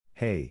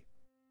Hey!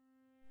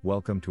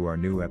 Welcome to our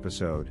new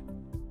episode.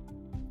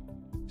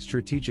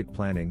 Strategic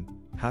Planning: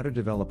 How to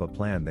Develop a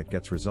Plan that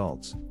Gets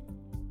Results.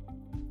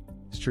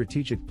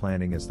 Strategic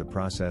planning is the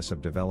process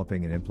of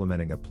developing and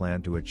implementing a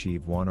plan to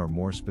achieve one or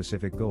more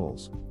specific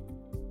goals.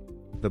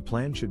 The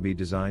plan should be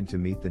designed to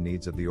meet the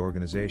needs of the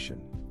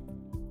organization,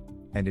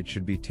 and it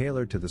should be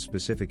tailored to the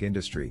specific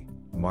industry,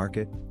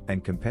 market,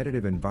 and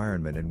competitive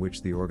environment in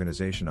which the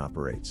organization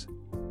operates.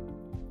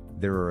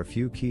 There are a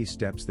few key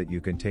steps that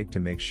you can take to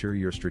make sure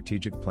your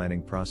strategic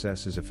planning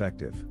process is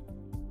effective.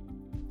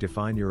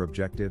 Define your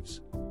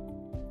objectives.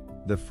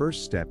 The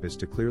first step is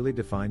to clearly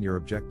define your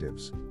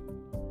objectives.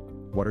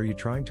 What are you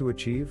trying to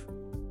achieve?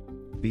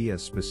 Be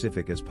as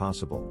specific as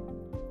possible.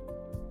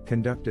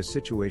 Conduct a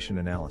situation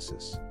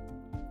analysis.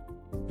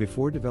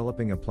 Before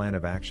developing a plan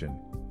of action,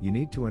 you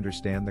need to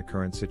understand the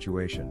current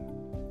situation.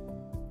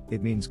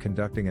 It means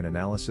conducting an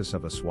analysis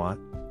of a SWOT,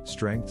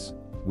 strengths,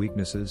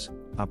 weaknesses,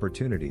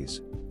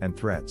 opportunities, and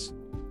threats.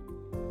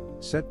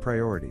 Set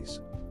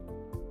priorities.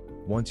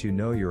 Once you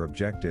know your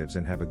objectives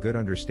and have a good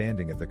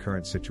understanding of the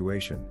current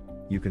situation,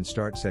 you can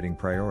start setting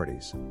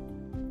priorities.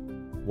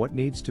 What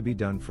needs to be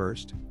done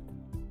first?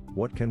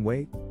 What can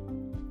wait?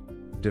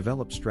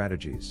 Develop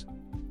strategies.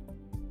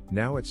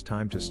 Now it's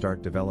time to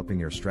start developing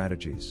your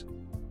strategies.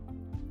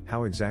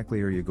 How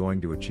exactly are you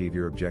going to achieve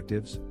your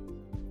objectives?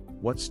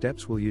 What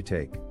steps will you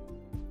take?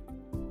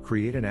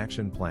 Create an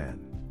action plan.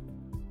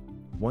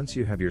 Once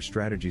you have your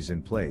strategies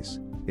in place,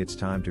 it's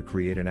time to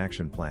create an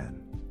action plan.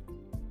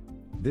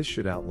 This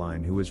should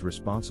outline who is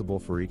responsible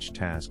for each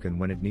task and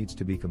when it needs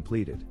to be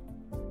completed.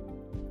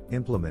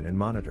 Implement and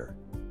monitor.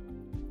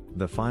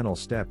 The final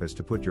step is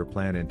to put your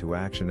plan into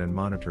action and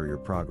monitor your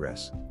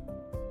progress.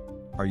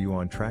 Are you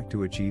on track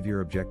to achieve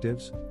your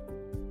objectives?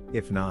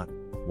 If not,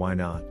 why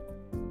not?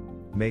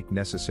 Make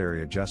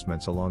necessary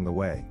adjustments along the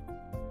way.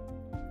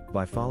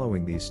 By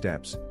following these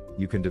steps,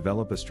 you can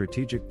develop a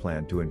strategic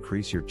plan to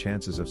increase your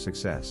chances of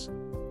success.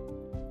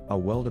 A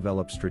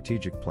well-developed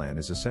strategic plan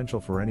is essential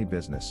for any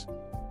business.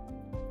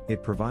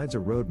 It provides a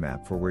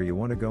roadmap for where you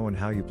want to go and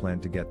how you plan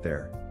to get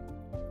there.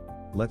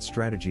 Let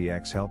Strategy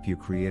X help you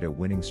create a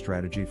winning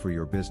strategy for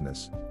your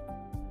business.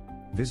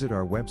 Visit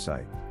our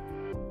website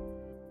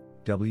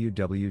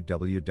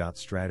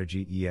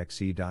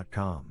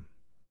www.strategyexe.com.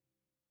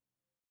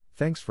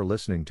 Thanks for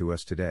listening to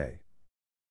us today.